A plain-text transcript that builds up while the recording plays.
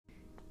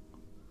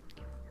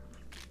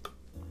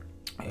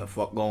What the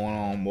fuck going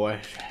on, boys?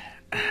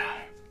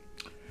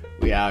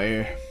 We out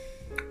here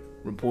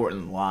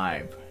reporting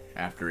live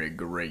after a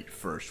great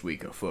first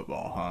week of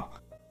football, huh?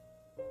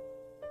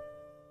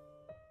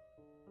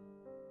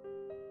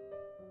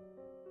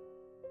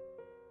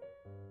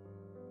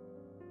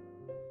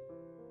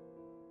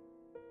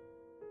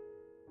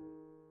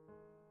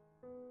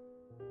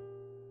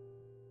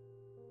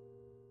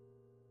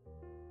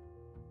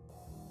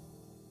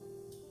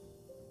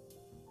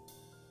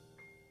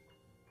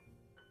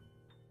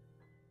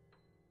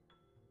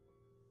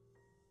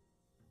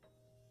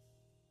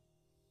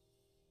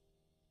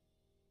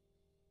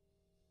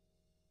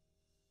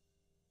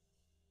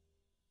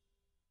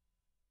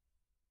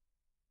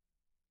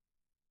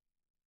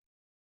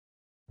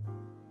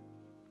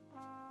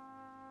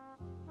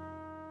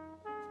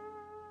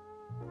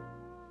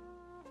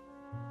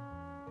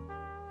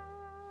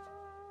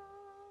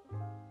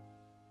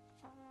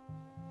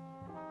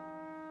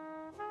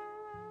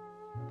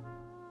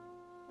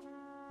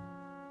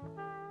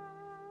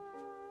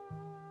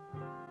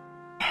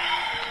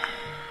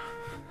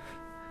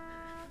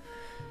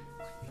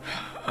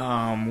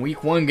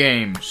 Week 1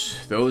 games.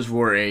 Those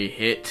were a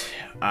hit.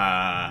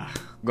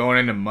 Going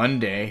into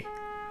Monday,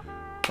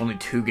 only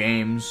 2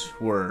 games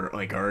were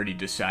already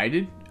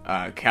decided.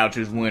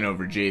 Couch's win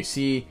over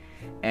JC,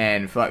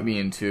 and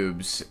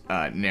S5E2's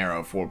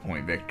narrow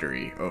 4-point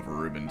victory over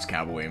Ruben's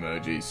Cowboy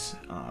Emojis.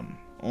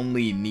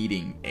 Only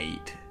needing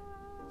 8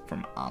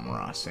 from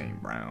Amara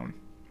St. Brown.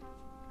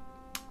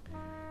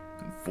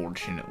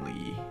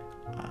 Unfortunately,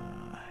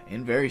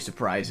 and very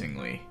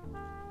surprisingly,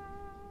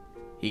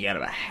 he got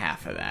about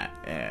half of that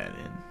and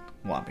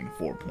whopping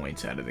 4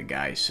 points out of the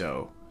guy.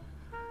 So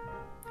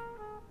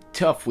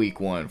tough week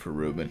 1 for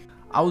Ruben.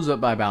 I was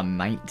up by about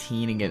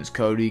 19 against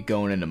Cody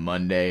going into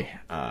Monday.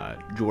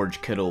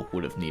 George Kittle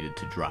would have needed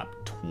to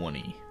drop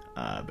 20,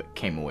 but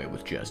came away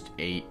with just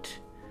 8.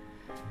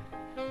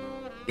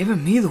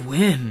 Giving me the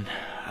win.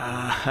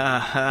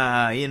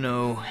 You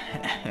know,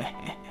 I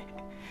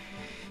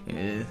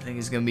think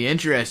it's going to be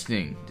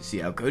interesting to see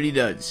how Cody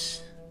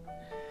does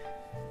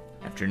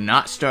after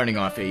not starting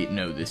off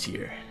 8-0 this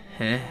year.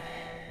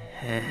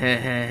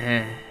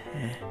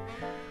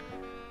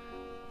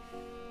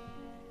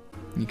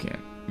 You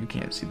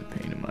can't see the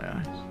pain in my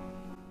eyes.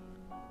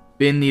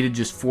 Ben needed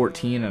just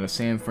 14 out of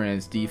San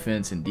Fran's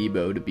defense and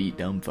Debo to beat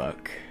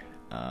Dumbfuck.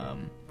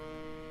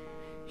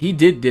 He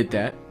did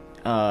that,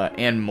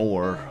 and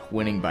more,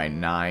 winning by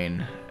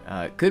 9.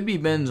 Could be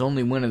Ben's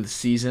only win of the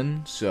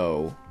season,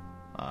 so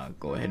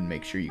go ahead and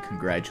make sure you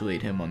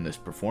congratulate him on this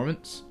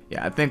performance.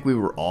 Yeah, I think we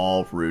were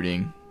all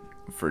rooting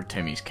for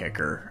Timmy's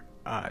kicker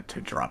to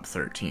drop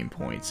 13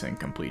 points and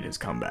complete his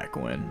comeback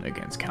win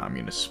against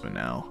Communist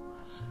Spinell.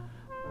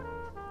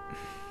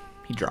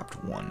 He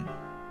dropped 1.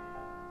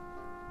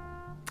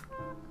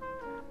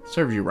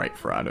 Serves you right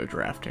for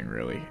auto-drafting,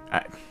 really.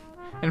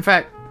 In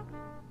fact,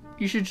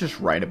 you should just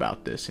write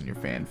about this in your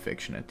fan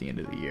fiction at the end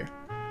of the year.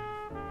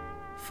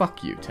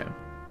 Fuck you, Tim.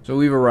 So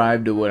we've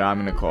arrived at what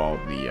I'm going to call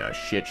the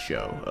shit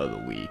show of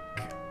the week.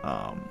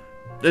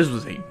 This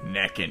was a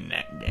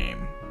neck-and-neck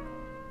game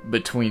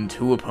between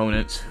 2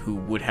 opponents who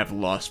would have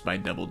lost by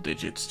double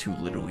digits to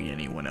literally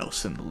anyone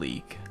else in the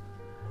league.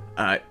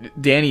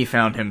 Danny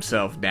found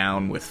himself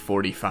down with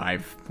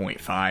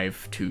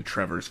 45.5 to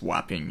Trevor's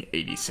whopping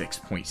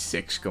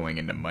 86.6 going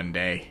into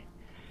Monday.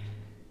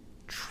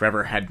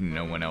 Trevor had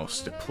no one else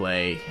to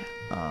play.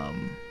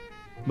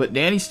 But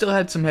Danny still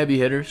had some heavy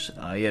hitters.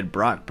 He had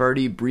Brock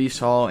Purdy, Breece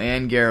Hall,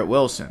 and Garrett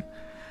Wilson.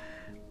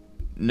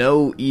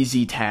 No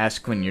easy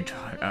task when you're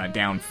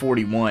down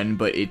 41,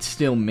 but it's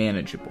still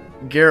manageable.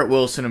 Garrett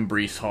Wilson and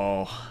Breece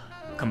Hall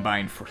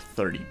combined for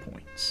 30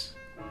 points.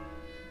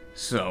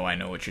 So I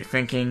know what you're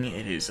thinking.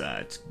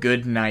 It's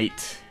good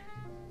night,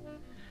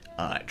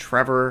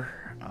 Trevor.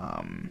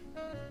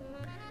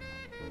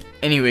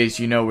 Anyways,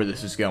 you know where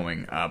this is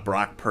going.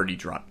 Brock Purdy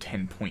dropped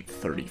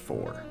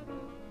 10.34.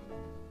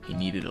 He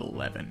needed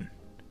 11.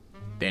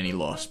 Then he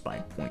lost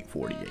by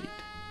 0.48.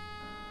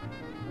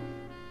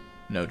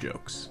 No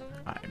jokes.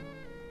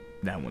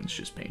 That one's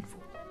just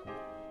painful.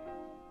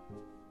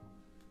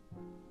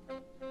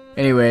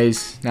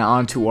 Anyways, now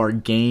on to our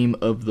game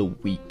of the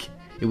week.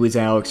 It was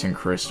Alex and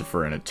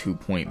Christopher in a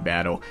 2-point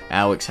battle.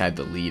 Alex had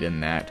the lead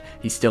in that.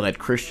 He still had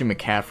Christian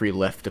McCaffrey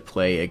left to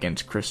play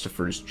against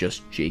Christopher's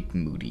just Jake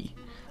Moody,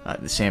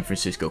 the San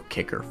Francisco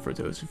kicker, for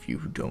those of you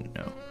who don't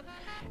know.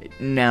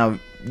 Now,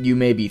 you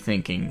may be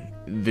thinking,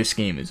 this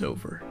game is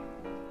over.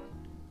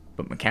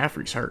 But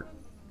McCaffrey's hurt.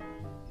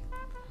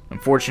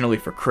 Unfortunately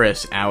for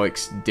Chris,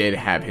 Alex did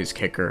have his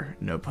kicker,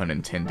 no pun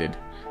intended,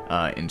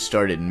 and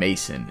started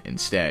Mason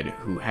instead,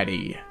 who had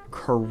a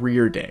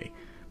career day,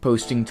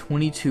 posting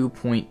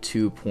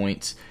 22.2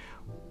 points.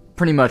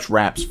 Pretty much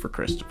wraps for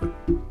Christopher.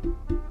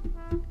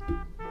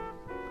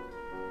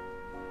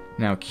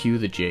 Now cue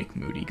the Jake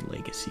Moody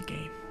legacy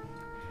game.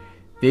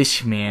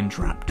 This man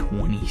dropped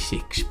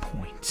 26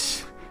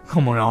 points,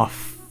 coming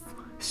off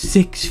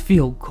 6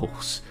 field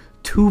goals,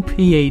 2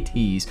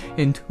 PATs,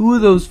 and 2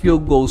 of those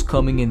field goals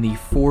coming in the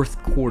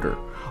 4th quarter,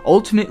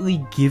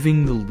 ultimately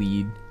giving the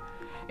lead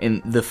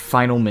in the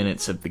final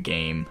minutes of the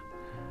game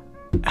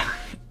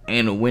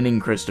and winning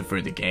Christopher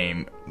the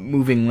game,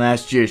 moving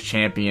last year's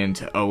champion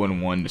to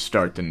 0-1 to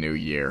start the new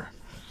year.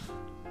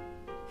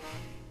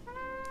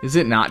 Is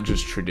it not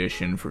just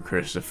tradition for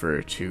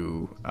Christopher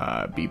to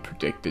be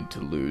predicted to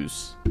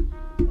lose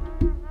and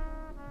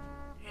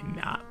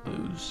not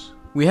lose?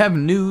 We have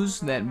news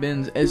that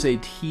Ben's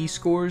SAT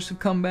scores have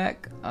come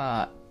back.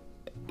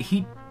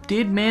 He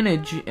did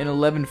manage an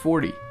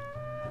 1140.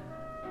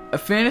 A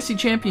fantasy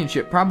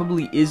championship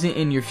probably isn't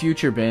in your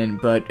future, Ben,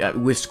 but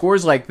with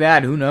scores like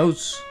that, who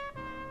knows?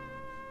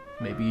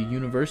 Maybe a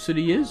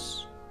university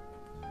is.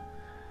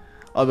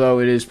 Although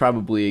it is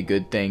probably a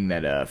good thing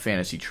that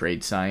fantasy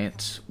trade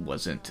science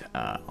wasn't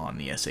on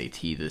the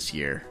SAT this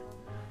year.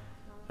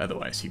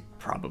 Otherwise, he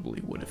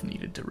probably would have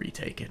needed to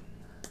retake it.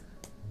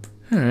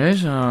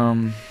 Anyways, got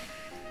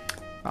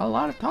a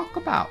lot to talk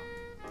about.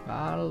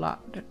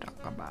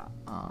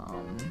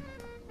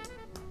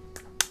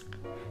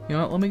 You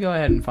know what? Let me go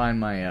ahead and find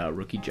my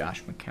rookie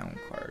Josh McCown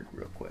card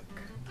real quick.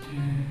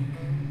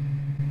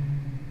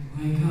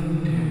 Wake up,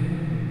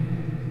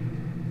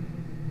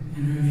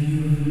 and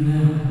review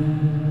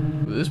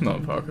from now. This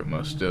motherfucker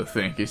must still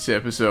think it's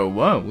episode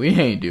 1. We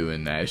ain't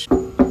doing that shit.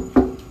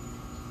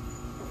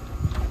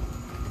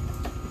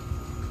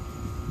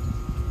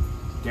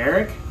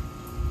 Derek?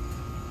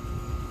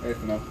 Hey,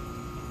 no.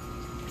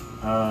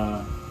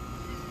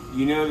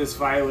 You know this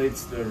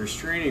violates the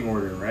restraining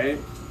order, right?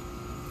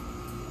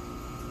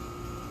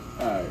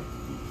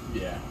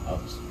 Yeah, I'll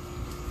just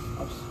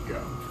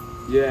go.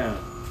 Yeah.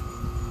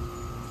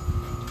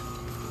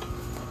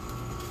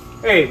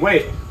 Hey,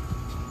 wait!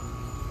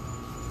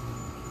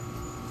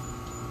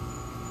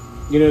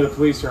 You know the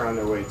police are on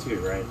their way too,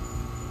 right?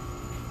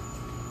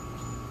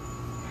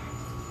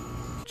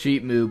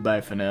 Cheap move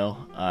by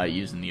Fennell,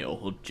 using the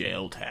old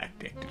jail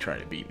tactic to try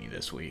to beat me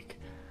this week.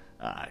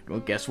 Well,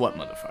 guess what,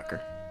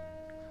 motherfucker?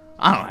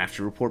 I don't have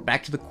to report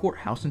back to the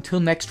courthouse until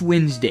next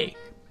Wednesday,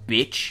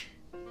 bitch.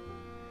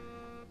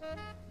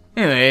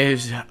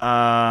 Anyways,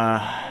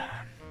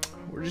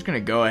 we're just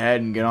gonna go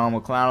ahead and get on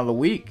with Clown of the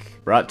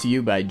Week. Brought to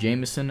you by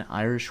Jameson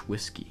Irish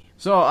Whiskey.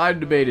 So I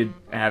debated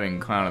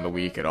having Clown of the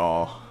Week at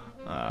all,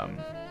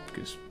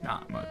 because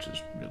not much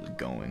is really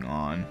going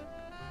on.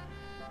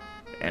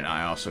 And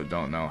I also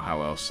don't know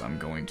how else I'm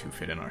going to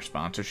fit in our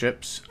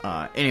sponsorships.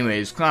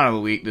 Anyways, Clown of the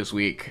Week this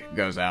week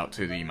goes out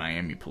to the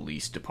Miami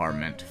Police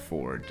Department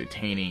for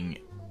detaining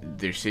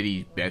their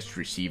city's best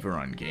receiver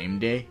on game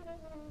day.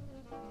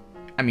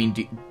 I mean,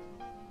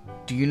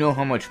 do you know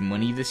how much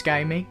money this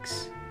guy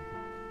makes?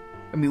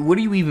 I mean, what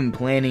are you even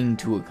planning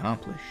to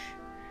accomplish?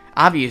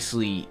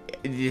 Obviously,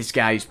 this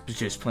guy's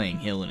just playing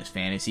Hill in his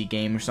fantasy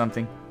game or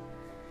something.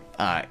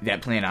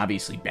 That plan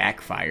obviously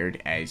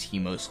backfired, as he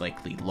most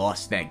likely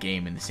lost that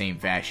game in the same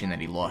fashion that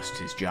he lost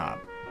his job.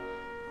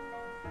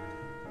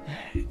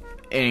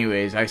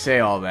 Anyways, I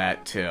say all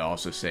that to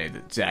also say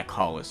that Zach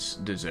Hollis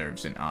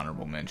deserves an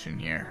honorable mention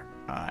here,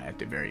 at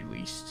the very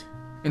least.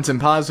 In some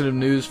positive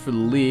news for the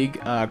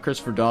league,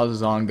 Christopher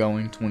Dawes'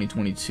 ongoing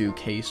 2022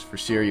 case for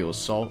serial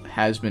assault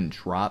has been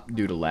dropped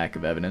due to lack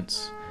of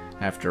evidence,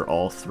 after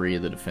all 3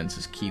 of the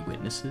defense's key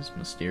witnesses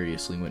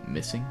mysteriously went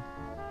missing.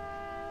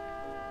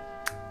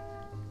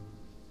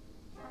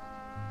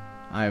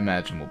 I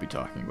imagine we'll be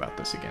talking about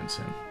this again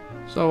soon.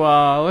 So,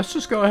 let's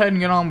just go ahead and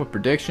get on with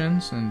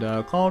predictions and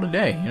call it a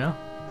day, you know?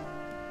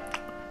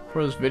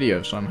 Before this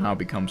video somehow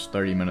becomes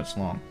 30 minutes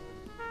long.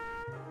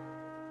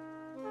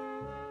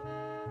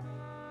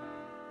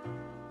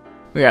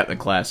 We got the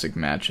classic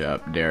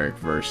matchup, Derek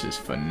versus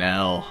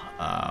Fennell.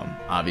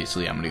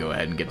 Obviously, I'm going to go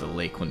ahead and give the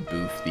Lakeland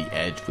Booth the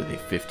edge with a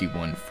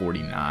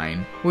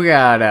 51-49. We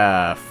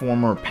got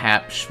former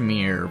Pap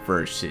Schmear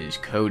versus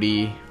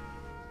Cody.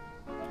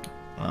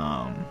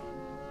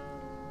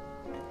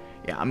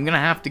 Yeah, I'm going to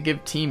have to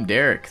give Team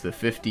Derek the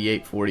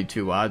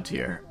 58-42 odds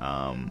here.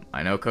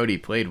 I know Cody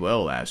played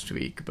well last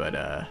week, but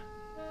I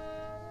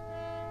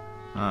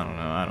don't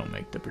know. I don't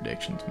make the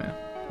predictions, man.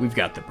 We've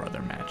got the brother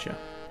matchup.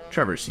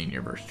 Trevor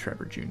Sr. versus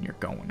Trevor Jr.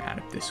 going at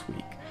it this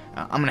week.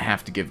 I'm going to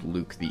have to give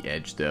Luke the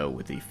edge, though,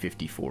 with a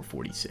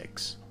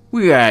 54-46.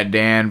 We got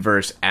Dan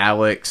versus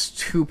Alex,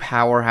 2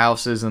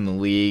 powerhouses in the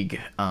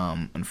league.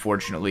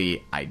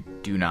 Unfortunately, I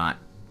do not...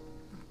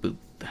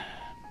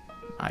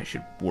 I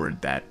should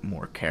word that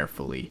more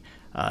carefully.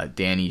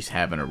 Danny's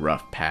having a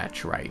rough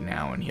patch right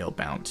now, and he'll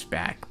bounce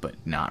back, but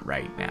not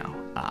right now.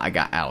 I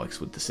got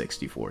Alex with the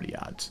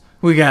 60-40 odds.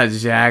 We got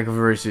Zach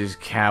versus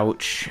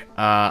Couch.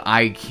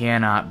 I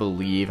cannot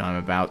believe I'm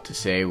about to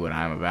say what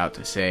I'm about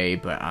to say,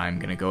 but I'm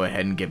going to go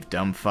ahead and give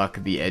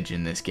Dumbfuck the edge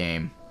in this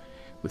game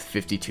with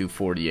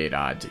 52-48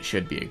 odds. It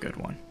should be a good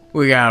one.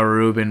 We got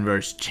Ruben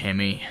versus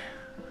Timmy.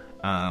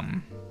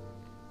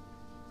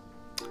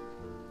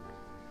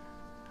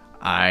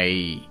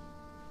 I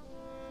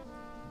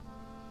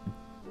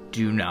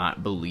do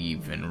not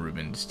believe in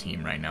Ruben's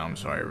team right now. I'm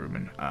sorry,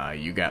 Ruben.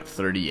 You got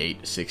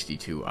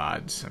 38-62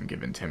 odds. I'm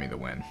giving Timmy the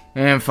win.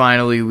 And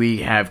finally, we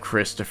have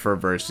Christopher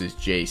versus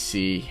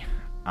JC.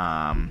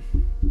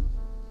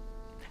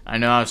 I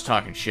know I was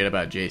talking shit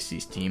about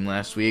JC's team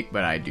last week,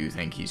 but I do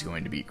think he's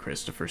going to beat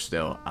Christopher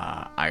still.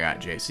 I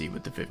got JC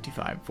with the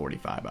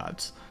 55-45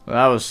 odds. Well,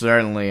 that was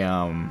certainly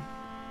another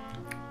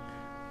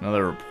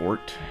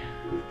report.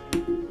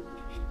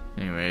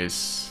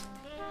 Anyways,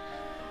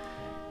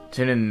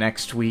 tune in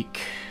next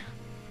week.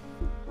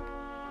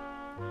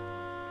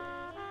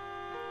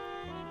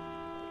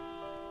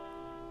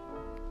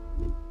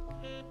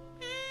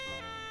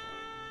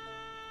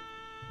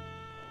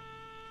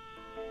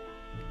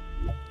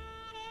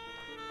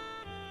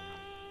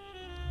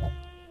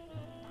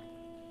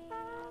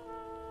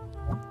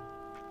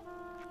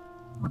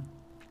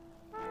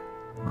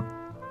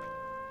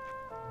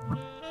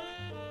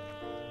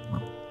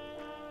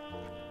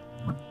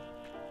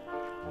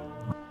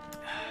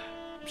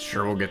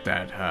 Sure, we'll get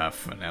that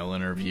Fennell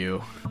interview.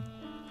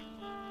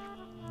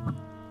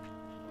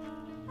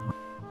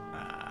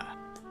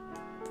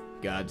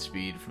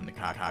 Godspeed from the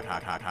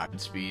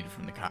Godspeed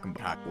from the Cock and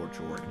Cock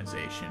Orchard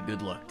organization.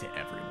 Good luck to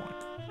everyone,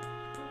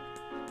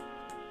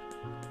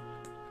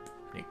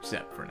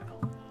 except for now.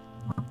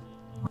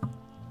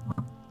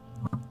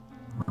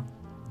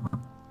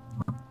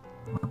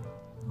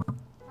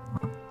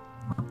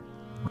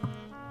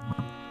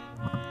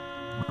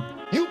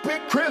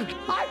 Chris,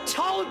 I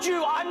told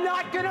you I'm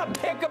not gonna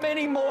pick him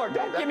anymore.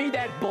 Don't give me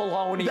that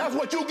baloney. That's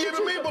what you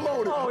giving me,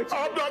 baloney. Oh,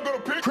 I'm not gonna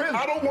pick Chris.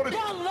 I don't want to.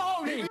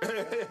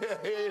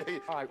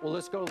 Baloney. All right, well,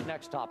 let's go to the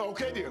next topic.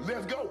 Okay, then,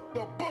 let's go.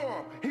 The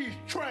bum, he's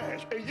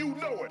trash, and you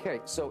know it. Okay,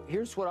 so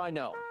here's what I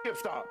know.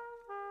 Stop.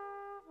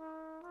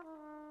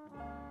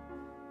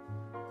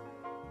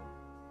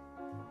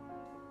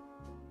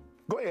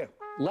 Go ahead.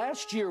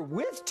 Last year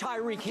with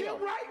Tyreek Hill.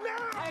 Right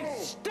now. Hey,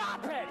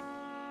 stop it.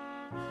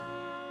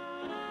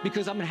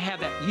 Because I'm going to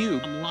have that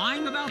you. I'm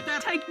lying about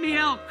that? Take me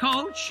out,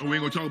 coach. We ain't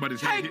going to talk about this.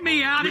 Take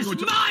me out. It's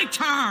my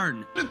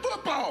turn. It's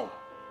football.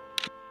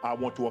 I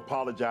want to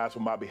apologize for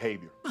my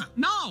behavior.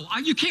 No,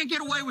 you can't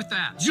get away with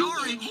that.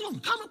 Sorry. Hold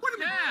on, come on, wait a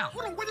minute. Yeah.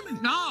 Hold on, wait a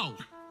minute. No.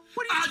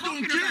 What are you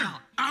talking don't care.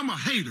 about? I'm a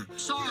hater.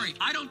 Sorry,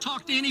 I don't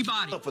talk to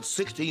anybody. For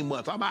 16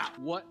 months, I'm out.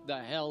 What the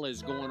hell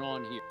is going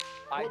on here?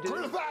 I do.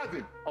 Criticize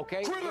him.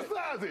 Okay.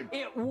 Criticize him.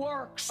 It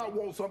works. I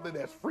want something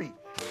that's free.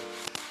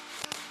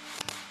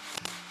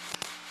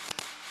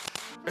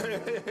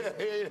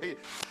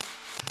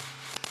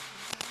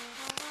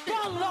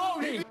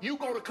 Baloney! You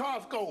go to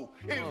Costco,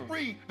 it's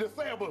free to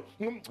sample.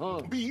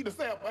 Be the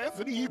sample. That's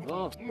the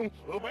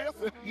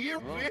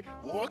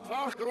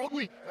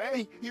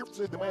Hey, here's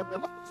the man.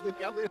 Baloney!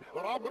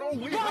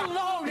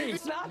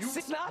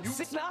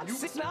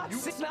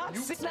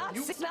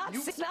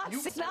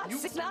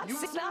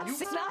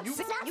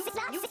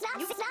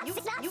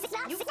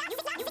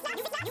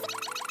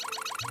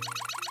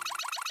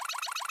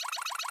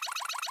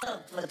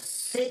 For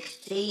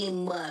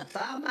 16 months,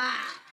 I'm out.